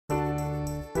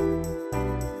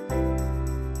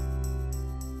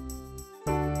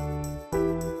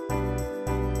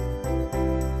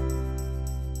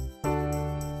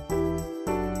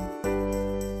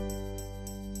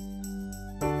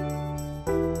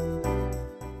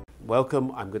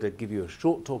Welcome. I'm going to give you a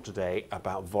short talk today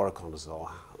about voriconazole,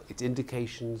 its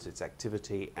indications, its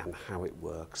activity, and how it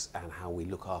works, and how we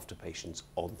look after patients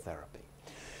on therapy.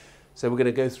 So we're going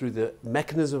to go through the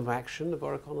mechanism of action of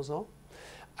voriconazole.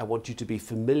 I want you to be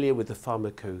familiar with the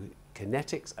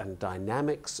pharmacokinetics and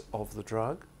dynamics of the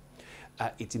drug.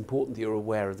 It's important that you're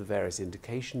aware of the various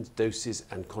indications, doses,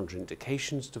 and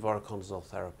contraindications to voriconazole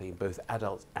therapy in both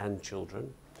adults and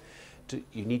children.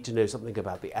 You need to know something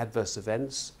about the adverse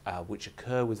events which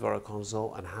occur with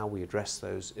voriconazole and how we address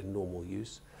those in normal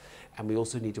use. And we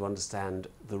also need to understand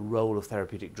the role of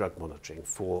therapeutic drug monitoring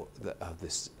for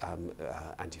this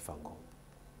antifungal.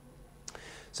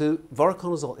 So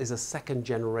voriconazole is a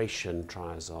second-generation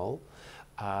triazole.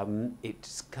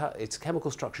 Its chemical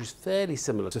structure is fairly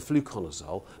similar to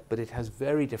fluconazole, but it has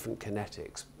very different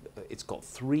kinetics. It's got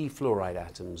 3 fluoride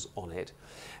atoms on it,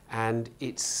 and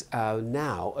it's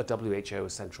now a WHO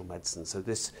essential medicine, so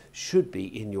this should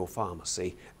be in your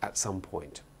pharmacy at some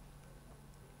point.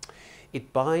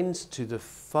 It binds to the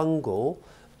fungal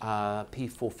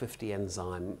P450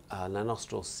 enzyme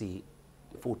lanosterol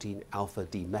C14 alpha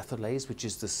demethylase, which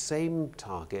is the same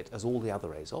target as all the other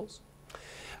azoles.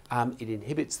 It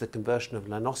inhibits the conversion of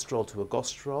lanosterol to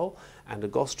ergosterol, and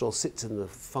ergosterol sits in the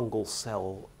fungal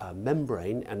cell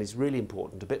membrane and is really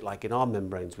important, a bit like in our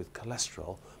membranes with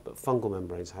cholesterol, but fungal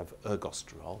membranes have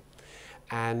ergosterol.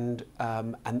 And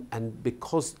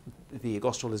because the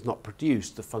ergosterol is not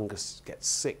produced, the fungus gets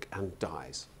sick and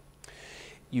dies.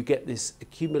 You get this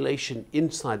accumulation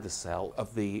inside the cell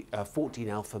of the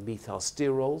 14-alpha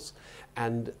methylsterols,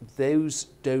 and those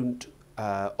don't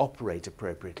operate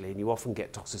appropriately, and you often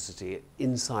get toxicity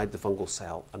inside the fungal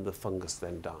cell, and the fungus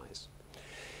then dies.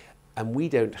 And we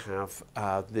don't have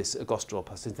this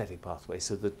ergosterol synthetic pathway,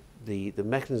 so the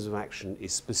mechanism of action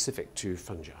is specific to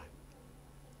fungi.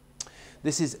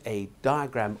 This is a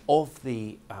diagram of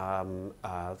the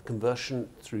conversion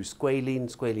through squalene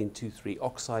 2,3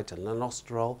 oxide to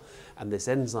lanosterol, and this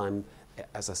enzyme,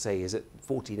 as I say, is at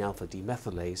 14-alpha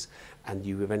demethylase, and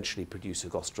you eventually produce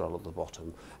ergosterol at the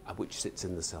bottom, which sits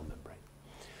in the cell membrane.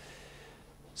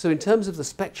 So in terms of the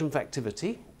spectrum of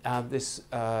activity, this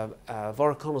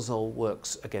voriconazole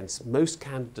works against most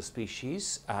Candida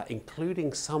species,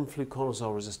 including some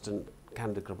fluconazole-resistant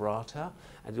Candida glabrata,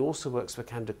 and it also works for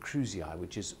Candida krusei,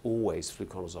 which is always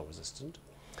fluconazole-resistant.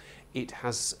 It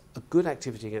has a good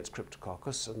activity against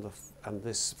Cryptococcus, and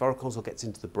this voriconazole gets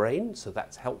into the brain, so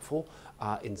that's helpful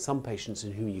in some patients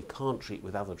in whom you can't treat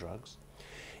with other drugs.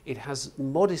 It has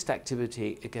modest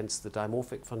activity against the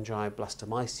dimorphic fungi,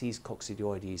 Blastomyces,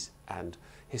 Coccidioides, and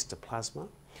Histoplasma.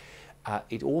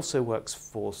 It also works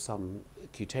for some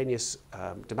cutaneous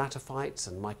dermatophytes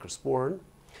and Microsporin,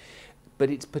 but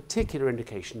its particular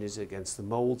indication is against the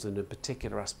molds, and in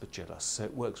particular Aspergillus. So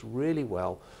it works really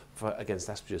well against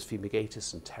Aspergillus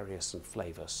fumigatus and Terrius and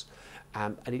flavus.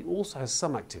 And it also has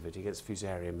some activity against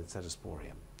Fusarium and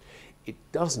Cedosporium. It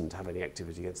doesn't have any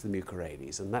activity against the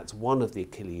Mucorales, and that's one of the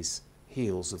Achilles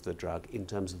heels of the drug in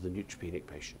terms of the neutropenic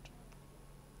patient.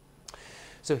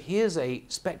 So here's a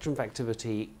spectrum of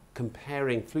activity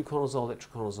comparing fluconazole,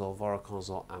 itraconazole,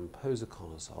 voriconazole, and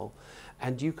posaconazole,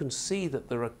 and you can see that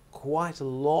there are quite a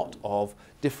lot of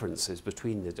differences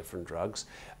between the different drugs,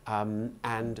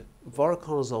 and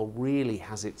voriconazole really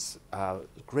has its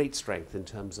great strength in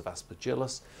terms of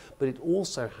Aspergillus, but it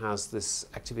also has this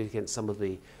activity against some of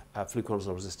the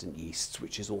fluconazole-resistant yeasts,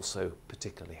 which is also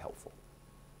particularly helpful.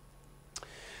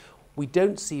 We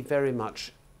don't see very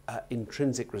much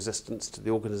intrinsic resistance to the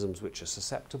organisms which are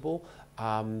susceptible,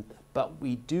 but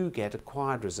we do get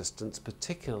acquired resistance,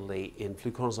 particularly in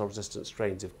fluconazole-resistant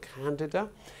strains of Candida,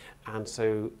 and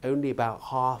so only about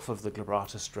half of the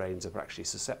glabrata strains are actually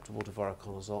susceptible to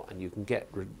voriconazole, and you can get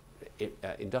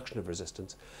induction of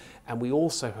resistance. And we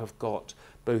also have got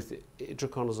both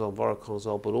itraconazole and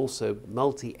voriconazole, but also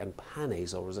multi- and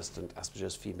panazole-resistant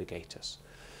Aspergillus fumigatus.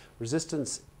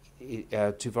 Resistance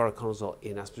to voriconazole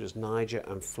in Aspergillus niger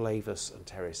and flavus and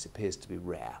Terrius appears to be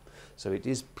rare, so it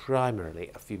is primarily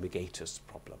a fumigatus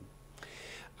problem.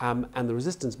 And the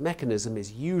resistance mechanism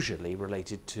is usually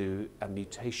related to a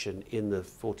mutation in the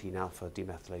 14-alpha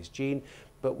demethylase gene,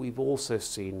 but we've also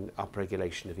seen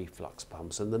upregulation of efflux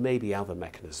pumps, and there may be other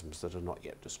mechanisms that are not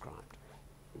yet described.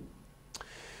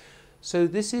 So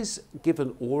this is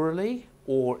given orally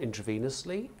or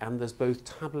intravenously, and there's both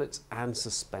tablets and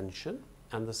suspension.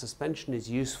 And the suspension is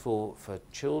useful for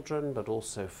children, but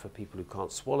also for people who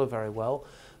can't swallow very well.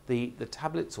 The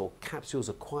tablets or capsules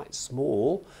are quite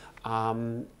small,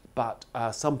 but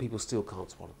some people still can't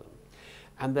swallow them.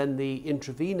 And then the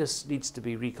intravenous needs to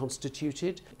be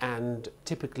reconstituted, and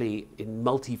typically in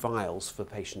multi-vials for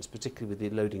patients, particularly with the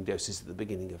loading doses at the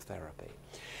beginning of therapy.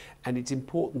 And it's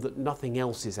important that nothing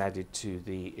else is added to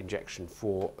the injection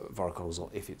for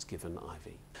voriconazole if it's given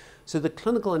IV. So the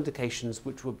clinical indications,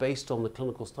 which were based on the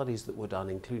clinical studies that were done,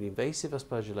 include invasive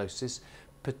aspergillosis,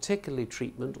 particularly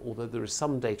treatment, although there is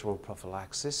some data on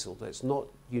prophylaxis, although it's not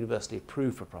universally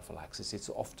approved for prophylaxis, it's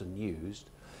often used.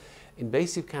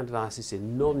 Invasive candidiasis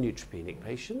in non-neutropenic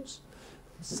patients,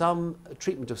 some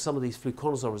treatment of some of these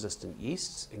fluconazole-resistant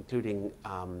yeasts, including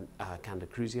Candida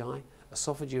krusei,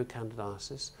 esophageal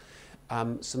candidiasis,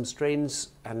 some strains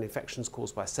and infections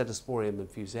caused by Pseudosporium and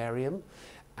Fusarium,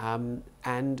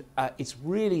 and it's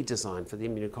really designed for the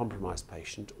immunocompromised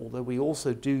patient, although we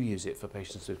also do use it for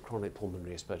patients with chronic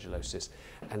pulmonary aspergillosis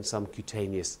and some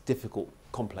cutaneous, difficult,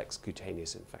 complex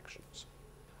cutaneous infections.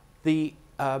 The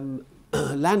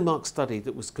landmark study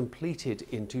that was completed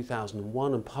in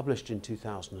 2001 and published in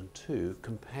 2002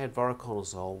 compared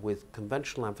voriconazole with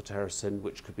conventional amphotericin,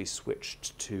 which could be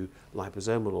switched to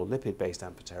liposomal or lipid-based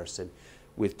amphotericin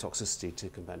with toxicity to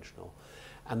conventional.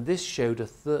 And this showed a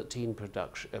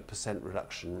 13%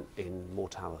 reduction in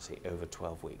mortality over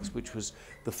 12 weeks, which was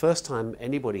the first time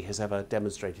anybody has ever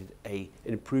demonstrated an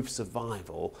improved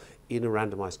survival in a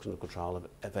randomized clinical trial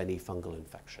of any fungal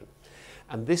infection.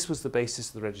 And this was the basis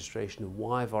of the registration of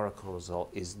why voriconazole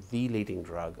is the leading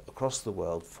drug across the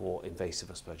world for invasive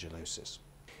aspergillosis.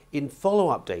 In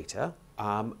follow-up data,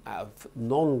 of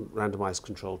non-randomized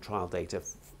controlled trial data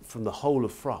from the whole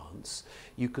of France,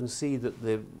 you can see that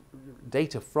the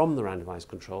data from the randomized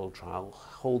controlled trial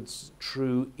holds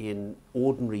true in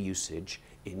ordinary usage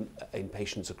in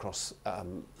patients across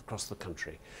the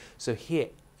country. So here,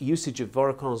 usage of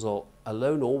voriconazole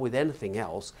alone or with anything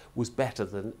else was better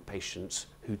than patients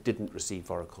who didn't receive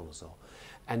voriconazole.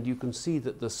 And you can see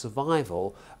that the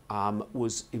survival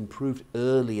was improved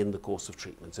early in the course of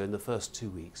treatment, so in the first 2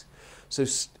 weeks. So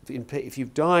if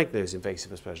you've diagnosed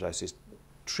invasive aspergillosis,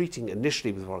 treating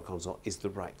initially with voriconazole is the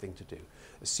right thing to do,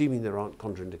 assuming there aren't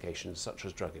contraindications such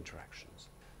as drug interactions.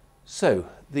 So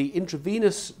the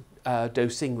intravenous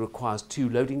dosing requires 2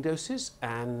 loading doses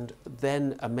and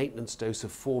then a maintenance dose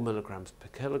of 4 milligrams per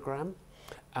kilogram.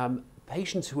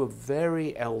 Patients who are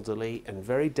very elderly and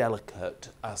very delicate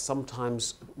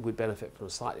sometimes would benefit from a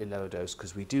slightly lower dose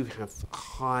because we do have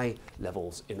high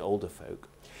levels in older folk.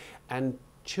 And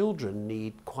children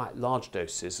need quite large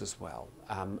doses as well.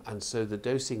 And so the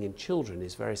dosing in children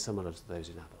is very similar to those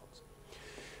in adults.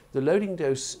 The loading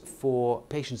dose for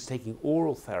patients taking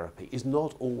oral therapy is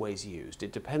not always used.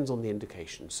 It depends on the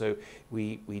indication. So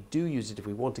we do use it if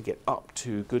we want to get up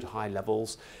to good high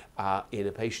levels in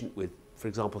a patient with, for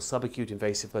example, subacute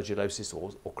invasive aspergillosis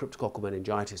or cryptococcal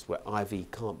meningitis where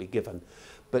IV can't be given.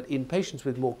 But in patients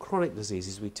with more chronic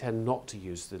diseases, we tend not to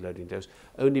use the loading dose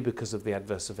only because of the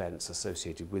adverse events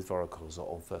associated with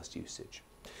voriconazole on first usage.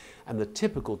 And the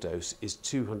typical dose is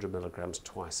 200 milligrams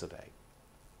twice a day.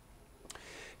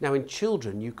 Now in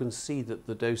children, you can see that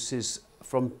the doses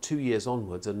from 2 years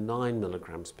onwards are 9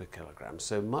 milligrams per kilogram,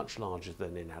 so much larger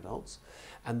than in adults.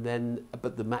 And then,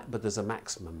 but there's a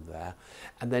maximum there.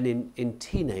 And then in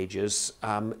teenagers,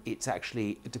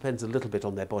 it depends a little bit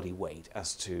on their body weight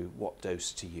as to what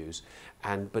dose to use.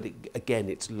 But again,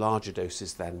 it's larger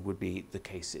doses than would be the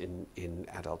case in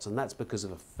adults. And that's because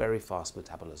of a very fast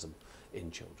metabolism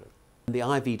in children. The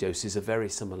IV doses are very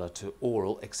similar to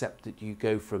oral, except that you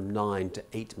go from 9 to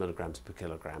 8 milligrams per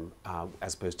kilogram,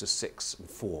 as opposed to 6 and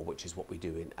 4, which is what we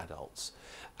do in adults.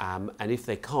 And if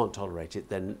they can't tolerate it,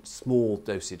 then small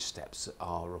dosage steps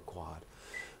are required.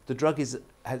 The drug is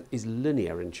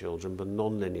linear in children, but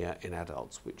non-linear in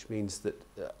adults, which means that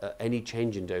any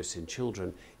change in dose in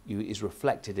children is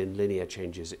reflected in linear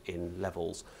changes in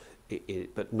levels,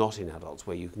 but not in adults,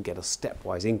 where you can get a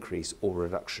stepwise increase or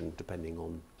reduction depending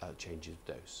on changes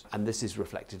of dose. And this is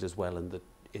reflected as well in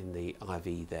the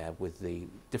IV there with the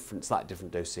slightly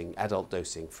different dosing, adult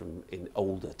dosing in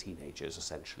older teenagers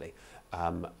essentially,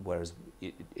 whereas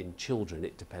in children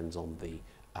it depends on the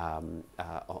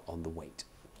weight.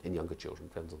 In younger children,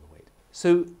 it depends on the weight.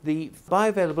 So the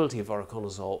bioavailability of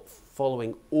voriconazole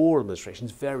following oral administration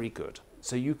is very good.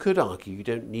 So you could argue you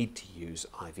don't need to use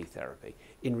IV therapy.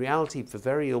 In reality, for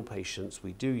very ill patients,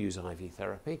 we do use IV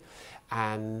therapy,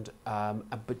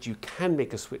 but you can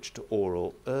make a switch to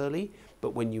oral early,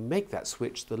 but when you make that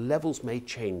switch, the levels may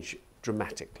change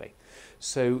dramatically.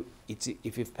 So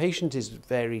if a patient is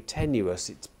very tenuous,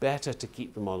 it's better to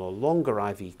keep them on a longer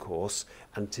IV course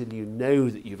until you know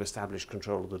that you've established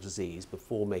control of the disease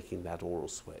before making that oral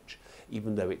switch,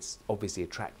 even though it's obviously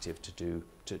attractive to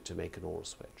make an oral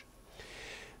switch.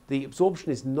 The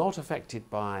absorption is not affected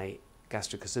by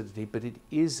gastric acidity, but it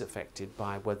is affected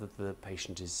by whether the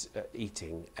patient is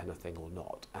eating anything or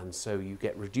not. And so you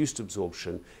get reduced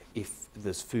absorption if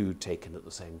there's food taken at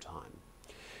the same time.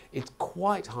 It's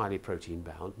quite highly protein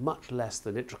bound, much less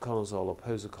than itraconazole or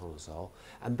posaconazole,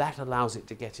 and that allows it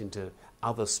to get into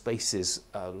other spaces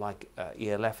like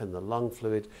ELF in the lung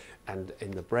fluid and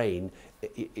in the brain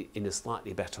in a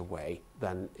slightly better way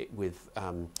than with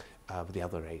the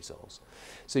other azoles.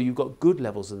 So you've got good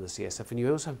levels in the CSF, and you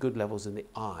also have good levels in the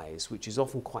eyes, which is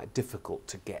often quite difficult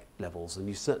to get levels, and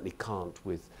you certainly can't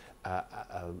with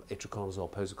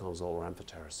itraconazole, posaconazole or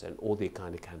amphotericin, or the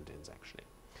echinocandins actually.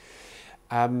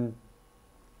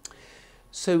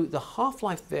 So the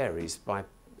half-life varies by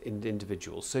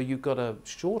individuals. So you've got a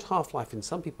short half-life in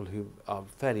some people who are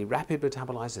fairly rapid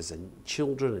metabolizers, and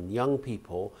children and young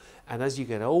people. And as you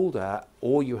get older,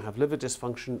 or you have liver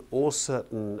dysfunction or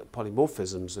certain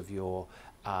polymorphisms of your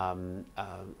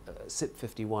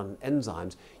CYP51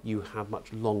 enzymes, you have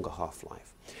much longer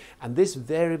half-life. And this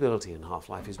variability in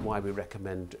half-life is why we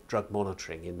recommend drug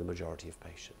monitoring in the majority of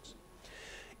patients.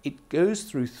 It goes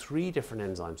through 3 different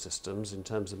enzyme systems in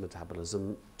terms of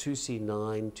metabolism: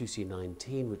 2C9,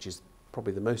 2C19, which is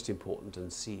probably the most important, and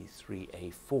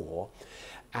C3A4.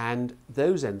 And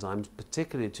those enzymes,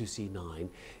 particularly 2C9,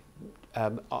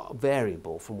 are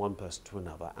variable from one person to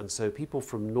another. And so people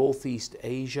from Northeast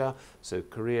Asia, so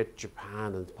Korea,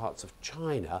 Japan, and parts of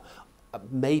China,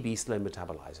 may be slow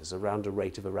metabolizers around a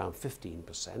rate of around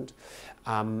 15%,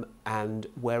 and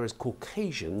whereas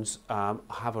Caucasians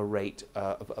have a rate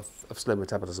of slow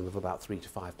metabolism of about 3 to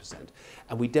 5%.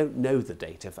 And we don't know the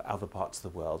data for other parts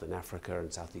of the world, in Africa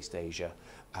and Southeast Asia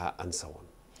and so on.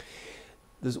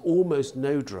 There's almost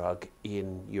no drug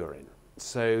in urine,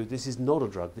 so this is not a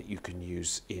drug that you can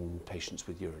use in patients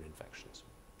with urine infections.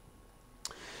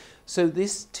 So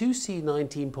this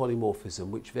 2C19 polymorphism,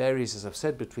 which varies, as I've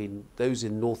said, between those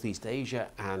in Northeast Asia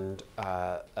and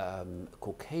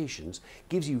Caucasians,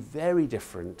 gives you very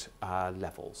different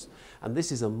levels. And this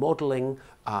is a modelling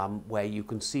where you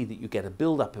can see that you get a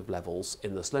build-up of levels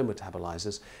in the slow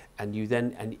metabolizers, and you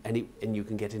then and you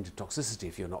can get into toxicity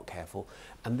if you're not careful.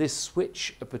 And this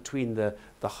switch between the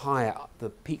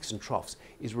peaks and troughs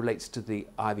relates to the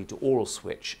IV to oral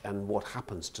switch and what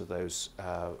happens to those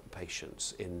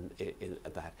patients in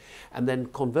that. And then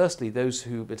conversely, those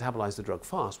who metabolize the drug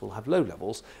fast will have low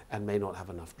levels and may not have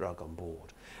enough drug on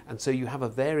board. And so you have a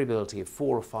variability of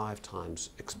 4 or 5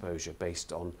 times exposure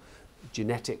based on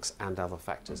genetics and other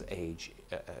factors, age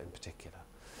in particular.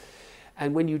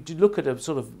 And when you look at a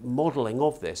sort of modelling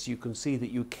of this, you can see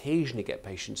that you occasionally get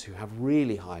patients who have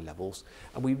really high levels,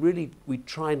 and we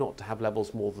try not to have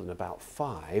levels more than about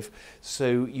 5.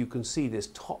 So you can see this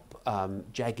top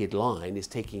jagged line is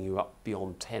taking you up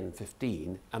beyond 10,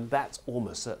 15, and that's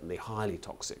almost certainly highly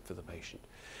toxic for the patient.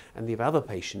 And you have other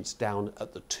patients down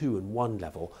at the 2 and 1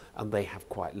 level, and they have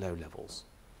quite low levels.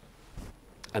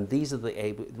 And these are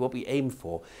what we aim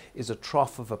for is a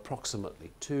trough of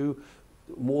approximately 2.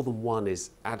 More than 1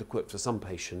 is adequate for some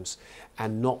patients,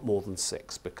 and not more than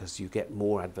 6, because you get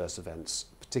more adverse events,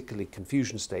 particularly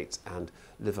confusion states and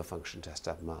liver function test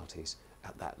abnormalities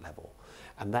at that level.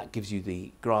 And that gives you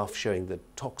the graph showing the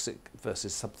toxic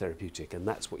versus subtherapeutic, and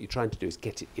that's what you're trying to do, is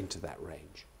get it into that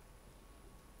range.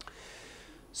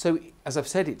 So, as I've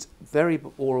said, it's very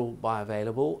oral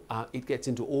bioavailable. It gets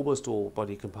into almost all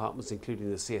body compartments, including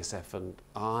the CSF and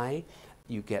eye.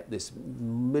 You get this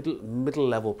middle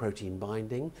level protein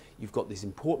binding. You've got this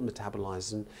important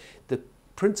metabolizer. The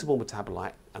principal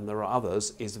metabolite, and there are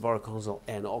others, is the voriconazole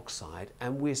N-oxide,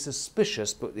 and we're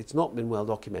suspicious, but it's not been well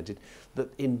documented,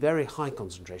 that in very high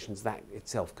concentrations that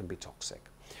itself can be toxic.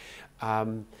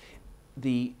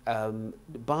 The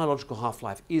biological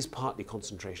half-life is partly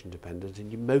concentration dependent,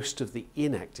 and most of the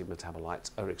inactive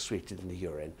metabolites are excreted in the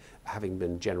urine, having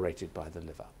been generated by the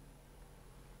liver.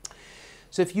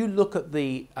 So if you look at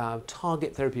the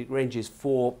target therapeutic ranges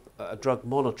for drug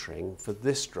monitoring for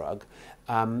this drug,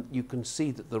 you can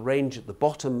see that the range at the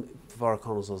bottom for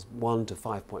voriconazole is 1 to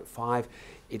 5.5.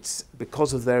 It's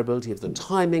because of variability of the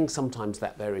timing, sometimes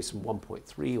that varies from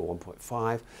 1.3 or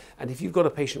 1.5. And if you've got a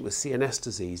patient with CNS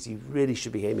disease, you really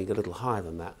should be aiming a little higher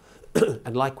than that.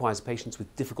 And likewise, patients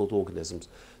with difficult organisms,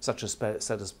 such as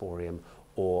Cedosporium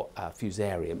or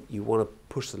Fusarium, you want to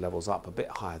push the levels up a bit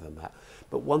higher than that.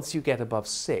 But once you get above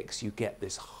 6, you get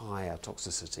this higher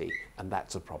toxicity, and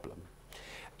that's a problem.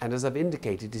 And as I've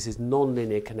indicated, this is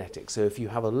non-linear kinetic. So if you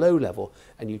have a low level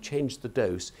and you change the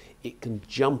dose, it can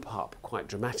jump up quite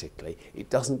dramatically. It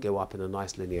doesn't go up in a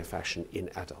nice linear fashion in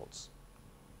adults.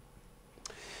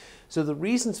 So the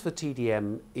reasons for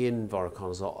TDM in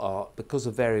voriconazole are because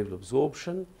of variable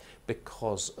absorption,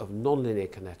 because of nonlinear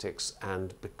kinetics,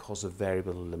 and because of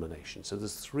variable elimination. So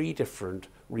there's 3 different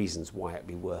reasons why it'd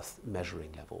be worth measuring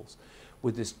levels,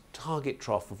 with this target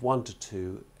trough of 1 to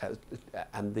 2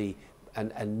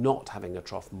 and not having a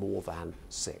trough more than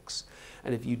 6.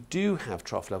 And if you do have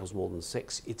trough levels more than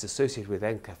 6, it's associated with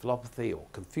encephalopathy or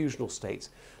confusional states,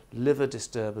 liver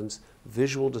disturbance,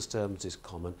 visual disturbance is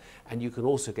common, and you can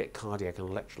also get cardiac and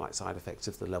electrolyte side effects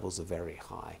if the levels are very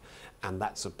high, and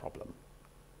that's a problem.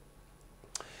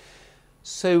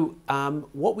 So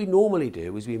what we normally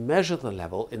do is we measure the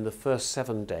level in the first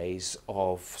 7 days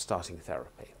of starting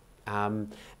therapy.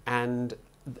 And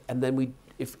then we,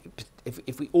 if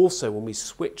we also, when we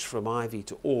switch from IV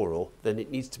to oral, then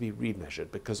it needs to be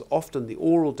remeasured, because often the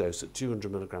oral dose at 200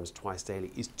 milligrams twice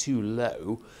daily is too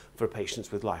low for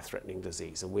patients with life-threatening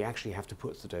disease, and we actually have to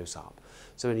put the dose up.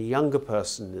 So in a younger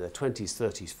person in their 20s,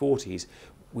 30s, 40s,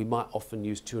 we might often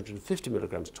use 250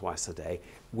 milligrams twice a day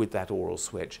with that oral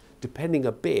switch, depending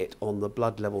a bit on the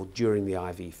blood level during the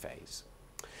IV phase.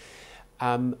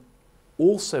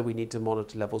 Also, we need to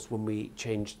monitor levels when we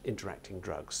change interacting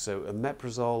drugs. So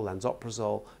omeprazole,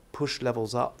 lansoprazole push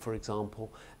levels up, for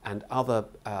example, and other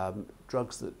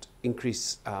drugs that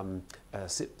increase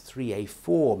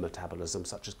CYP3A4 metabolism,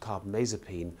 such as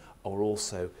carbamazepine, are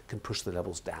also can push the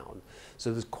levels down.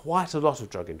 So there's quite a lot of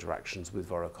drug interactions with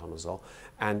voriconazole,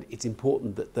 and it's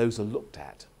important that those are looked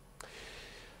at.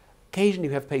 Occasionally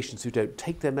you have patients who don't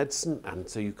take their medicine, and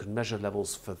so you can measure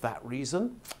levels for that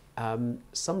reason.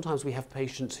 Sometimes we have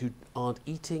patients who aren't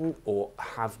eating or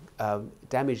have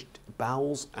damaged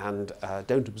bowels and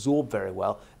don't absorb very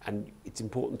well, and it's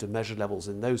important to measure levels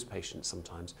in those patients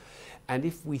sometimes. And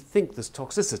if we think there's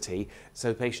toxicity, so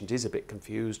the patient is a bit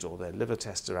confused or their liver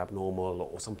tests are abnormal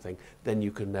or something, then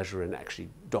you can measure and actually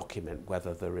document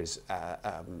whether there is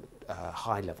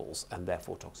high levels and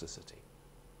therefore toxicity.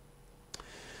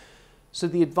 So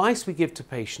the advice we give to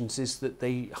patients is that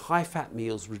high-fat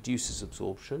meals reduces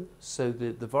absorption, so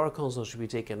the voriconazole should be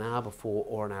taken an hour before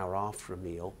or an hour after a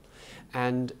meal,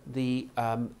 but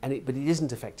it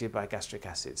isn't affected by gastric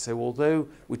acid. So although,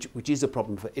 which is a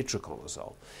problem for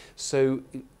itraconazole, so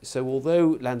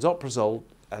although lansoprazole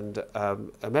and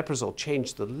omeprazole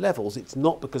change the levels, it's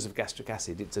not because of gastric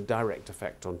acid, it's a direct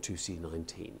effect on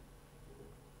 2C19.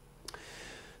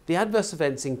 The adverse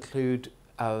events include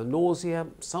nausea,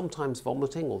 sometimes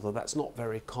vomiting, although that's not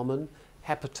very common.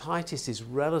 Hepatitis is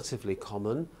relatively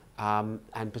common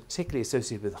and particularly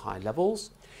associated with high levels.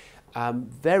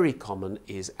 Very common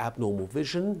is abnormal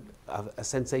vision, a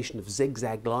sensation of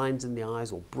zigzag lines in the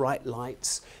eyes or bright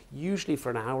lights, usually for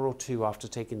an hour or 2 after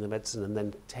taking the medicine and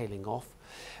then tailing off.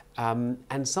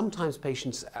 And sometimes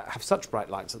patients have such bright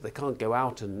lights that they can't go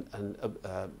out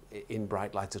in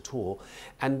bright lights at all.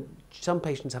 And some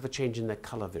patients have a change in their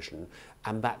colour vision,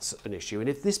 and that's an issue. And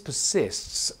if this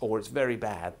persists or it's very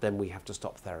bad, then we have to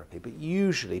stop therapy. But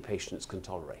usually patients can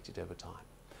tolerate it over time.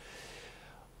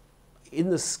 In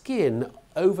the skin,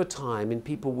 over time, in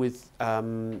people with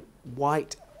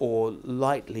white or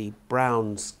lightly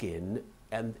brown skin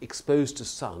and exposed to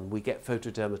sun, we get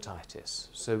photodermatitis.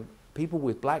 So people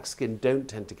with black skin don't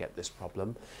tend to get this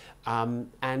problem,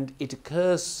 and it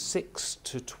occurs 6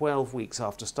 to 12 weeks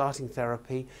after starting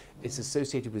therapy. It's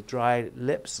associated with dry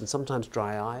lips and sometimes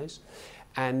dry eyes,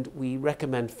 and we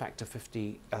recommend factor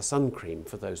 50 sun cream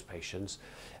for those patients.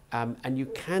 And you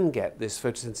can get this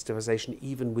photosensitization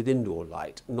even with indoor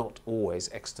light, not always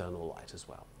external light as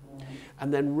well.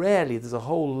 And then rarely, there's a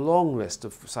whole long list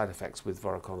of side effects with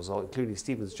voriconazole, including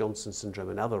Stevens-Johnson syndrome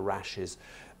and other rashes,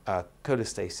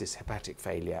 cholestasis, hepatic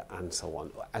failure, and so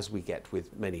on, as we get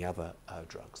with many other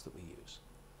drugs that we use.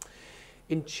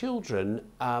 In children,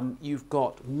 you've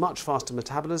got much faster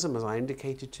metabolism, as I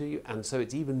indicated to you, and so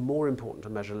it's even more important to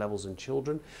measure levels in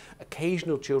children.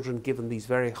 Occasional children, given these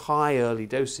very high early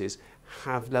doses,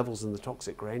 have levels in the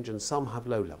toxic range, and some have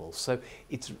low levels. So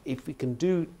if we can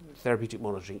do therapeutic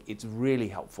monitoring, it's really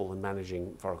helpful in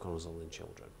managing voriconazole in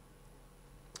children.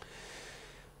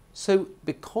 So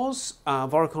because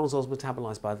voriconazole is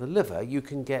metabolized by the liver, you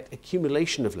can get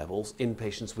accumulation of levels in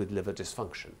patients with liver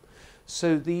dysfunction.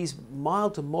 So these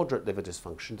mild to moderate liver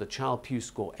dysfunction, the Child-Pugh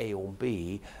score A or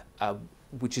B,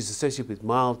 which is associated with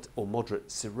mild or moderate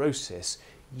cirrhosis,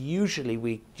 usually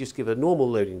we just give a normal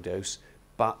loading dose,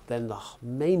 but then the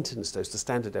maintenance dose, the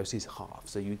standard dose, is half.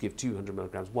 So you give 200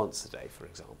 milligrams once a day, for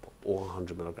example, or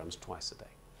 100 milligrams twice a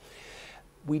day.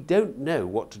 We don't know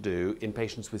what to do in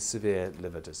patients with severe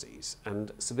liver disease,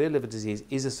 and severe liver disease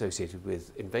is associated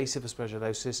with invasive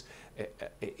aspergillosis.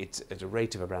 It's at a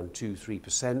rate of around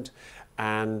 2–3%,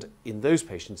 and in those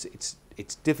patients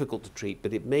it's difficult to treat,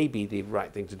 but it may be the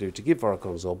right thing to do to give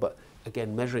voriconazole, but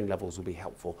again, measuring levels will be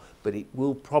helpful, but it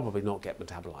will probably not get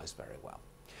metabolized very well.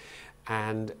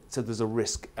 And so there's a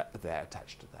risk there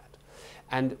attached to that.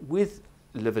 And with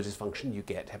liver dysfunction, you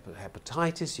get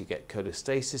hepatitis, you get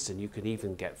cholestasis, and you can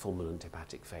even get fulminant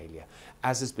hepatic failure,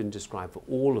 as has been described for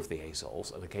all of the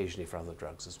azoles and occasionally for other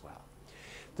drugs as well.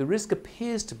 The risk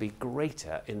appears to be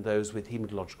greater in those with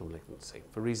hematological malignancy,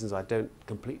 for reasons I don't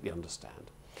completely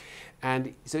understand.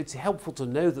 And so it's helpful to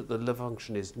know that the liver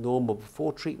function is normal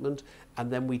before treatment,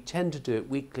 and then we tend to do it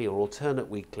weekly or alternate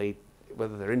weekly,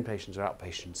 whether they're inpatients or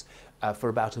outpatients, for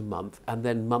about a month, and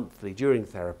then monthly during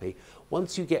therapy.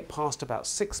 Once you get past about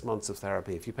 6 months of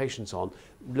therapy, if your patient's on,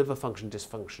 liver function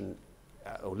dysfunction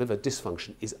or liver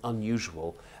dysfunction is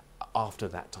unusual after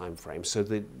that time frame, so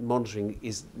the monitoring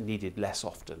is needed less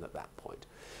often at that point.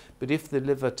 But if the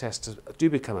liver tests do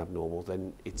become abnormal,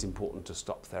 then it's important to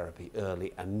stop therapy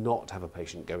early and not have a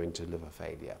patient go into liver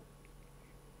failure.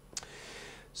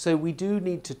 So we do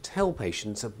need to tell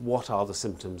patients of what are the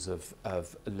symptoms of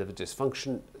liver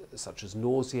dysfunction, such as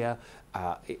nausea,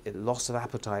 loss of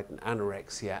appetite and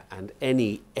anorexia, and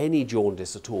any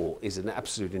jaundice at all is an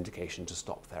absolute indication to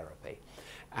stop therapy.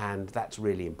 And that's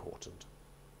really important.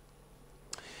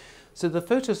 So the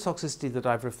phototoxicity that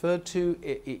I've referred to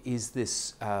is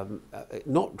this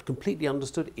not completely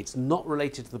understood. It's not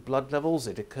related to the blood levels.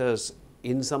 It occurs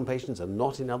in some patients and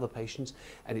not in other patients,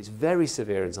 and it's very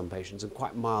severe in some patients and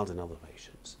quite mild in other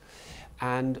patients.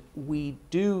 And we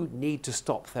do need to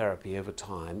stop therapy over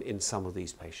time in some of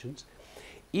these patients.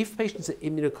 If patients are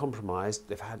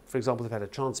immunocompromised, for example, they've had a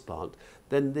transplant,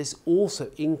 then this also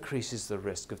increases the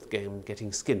risk of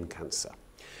getting skin cancer.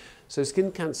 So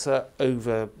skin cancer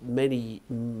over many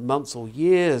months or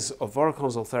years of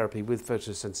voriconazole therapy with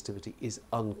photosensitivity is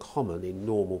uncommon in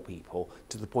normal people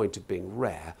to the point of being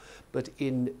rare. But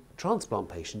in transplant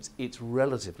patients, it's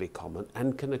relatively common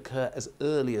and can occur as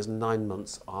early as 9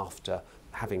 months after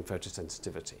having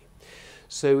photosensitivity.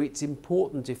 So it's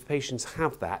important, if patients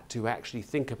have that, to actually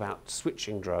think about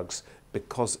switching drugs,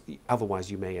 because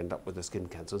otherwise you may end up with a skin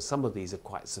cancer. And some of these are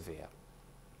quite severe.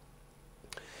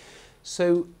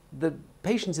 So the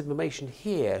patient's information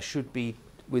here should be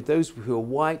with those who are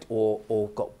white or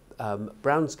got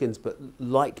brown skins but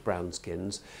light brown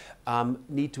skins,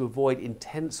 need to avoid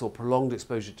intense or prolonged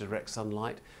exposure to direct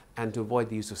sunlight and to avoid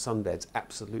the use of sunbeds,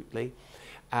 absolutely.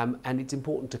 And it's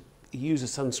important to use a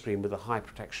sunscreen with a high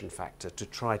protection factor to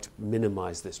try to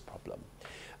minimize this problem.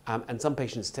 And some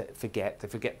patients forget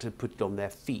to put it on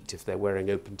their feet if they're wearing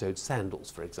open-toed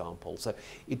sandals, for example. So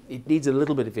it needs a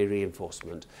little bit of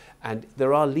reinforcement. And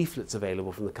there are leaflets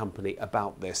available from the company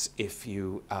about this if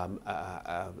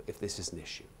this is an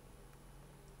issue.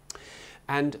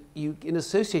 And in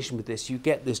association with this, you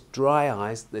get this dry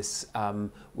eyes,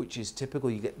 which is typical.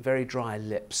 You get very dry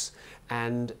lips,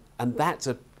 and that's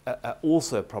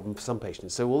also a problem for some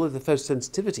patients. So although the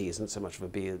photosensitivity isn't so much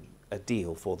of a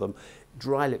deal for them,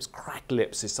 dry lips, cracked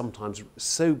lips is sometimes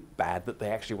so bad that they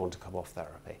actually want to come off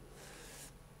therapy.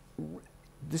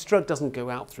 This drug doesn't go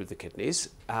out through the kidneys,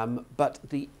 but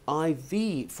the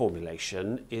IV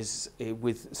formulation is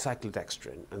with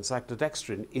cyclodextrin, and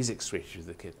cyclodextrin is excreted through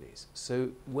the kidneys.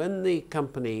 So when the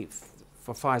company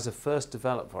for Pfizer first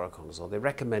developed voriconazole, they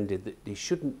recommended that they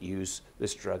shouldn't use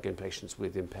this drug in patients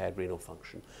with impaired renal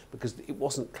function because it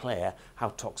wasn't clear how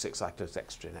toxic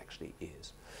cyclodextrin actually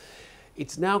is.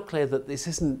 It's now clear that this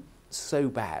isn't so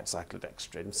bad,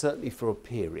 cyclodextrin, certainly for a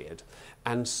period.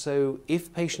 And so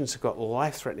if patients have got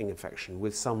life-threatening infection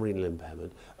with some renal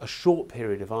impairment, a short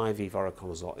period of IV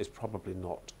voriconazole is probably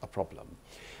not a problem.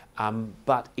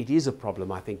 But it is a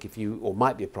problem, I think, or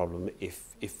might be a problem if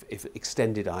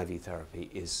extended IV therapy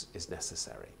is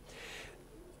necessary.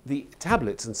 The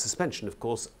tablets and suspension, of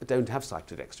course, don't have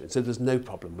cyclodextrin, so there's no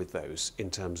problem with those in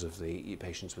terms of the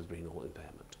patients with renal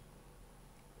impairment.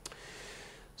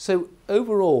 So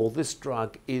overall, this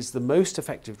drug is the most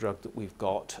effective drug that we've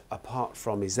got, apart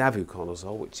from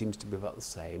izavuconazole, which seems to be about the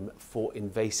same, for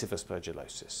invasive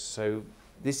aspergillosis. So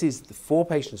this is, for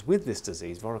patients with this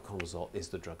disease, voriconazole is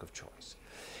the drug of choice.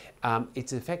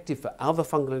 It's effective for other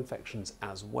fungal infections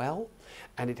as well,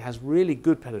 and it has really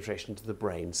good penetration to the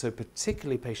brain. So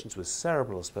particularly patients with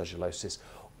cerebral aspergillosis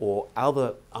or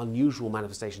other unusual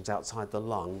manifestations outside the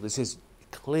lung, this is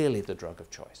clearly the drug of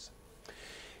choice.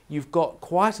 You've got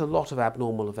quite a lot of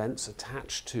abnormal events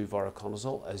attached to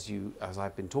voriconazole, as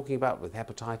I've been talking about, with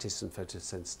hepatitis and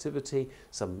photosensitivity,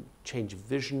 some change of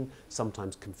vision,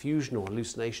 sometimes confusion or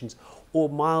hallucinations, or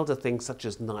milder things such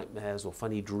as nightmares or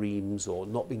funny dreams or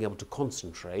not being able to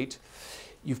concentrate.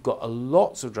 You've got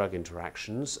lots of drug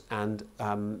interactions, and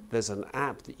there's an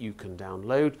app that you can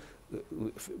download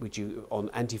on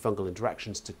antifungal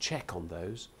interactions to check on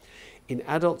those. In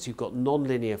adults, you've got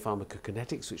non-linear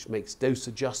pharmacokinetics, which makes dose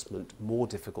adjustment more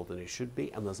difficult than it should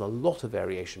be, and there's a lot of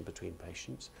variation between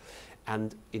patients.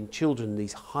 And in children,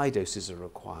 these high doses are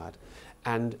required,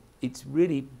 and it's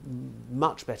really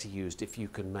much better used if you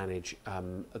can manage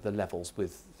the levels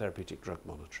with therapeutic drug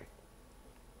monitoring.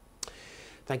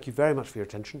 Thank you very much for your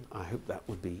attention. I hope that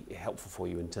would be helpful for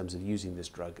you in terms of using this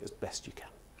drug as best you can.